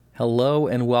Hello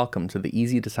and welcome to the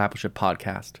Easy Discipleship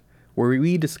Podcast, where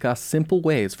we discuss simple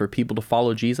ways for people to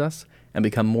follow Jesus and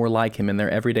become more like him in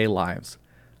their everyday lives.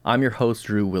 I'm your host,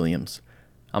 Drew Williams.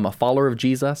 I'm a follower of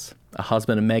Jesus, a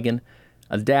husband to Megan,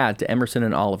 a dad to Emersyn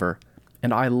and Oliver,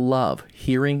 and I love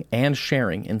hearing and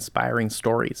sharing inspiring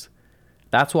stories.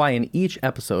 That's why in each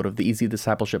episode of the Easy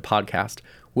Discipleship Podcast,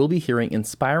 we'll be hearing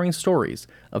inspiring stories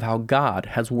of how God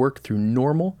has worked through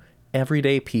normal,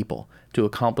 everyday people to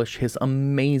accomplish his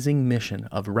amazing mission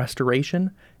of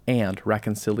restoration and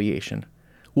reconciliation.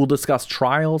 We'll discuss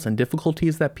trials and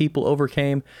difficulties that people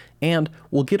overcame, and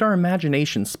we'll get our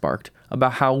imagination sparked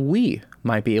about how we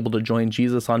might be able to join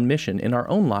Jesus on mission in our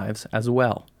own lives as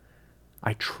well.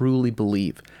 I truly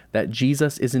believe that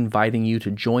Jesus is inviting you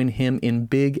to join him in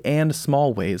big and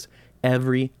small ways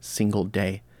every single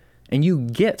day, and you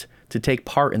get to take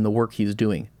part in the work he's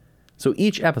doing. So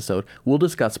each episode, we'll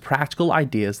discuss practical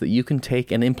ideas that you can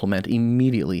take and implement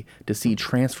immediately to see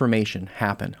transformation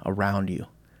happen around you.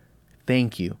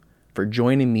 Thank you for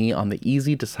joining me on the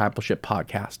Easy Discipleship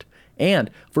Podcast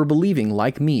and for believing,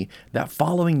 like me, that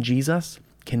following Jesus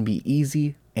can be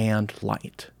easy and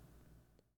light.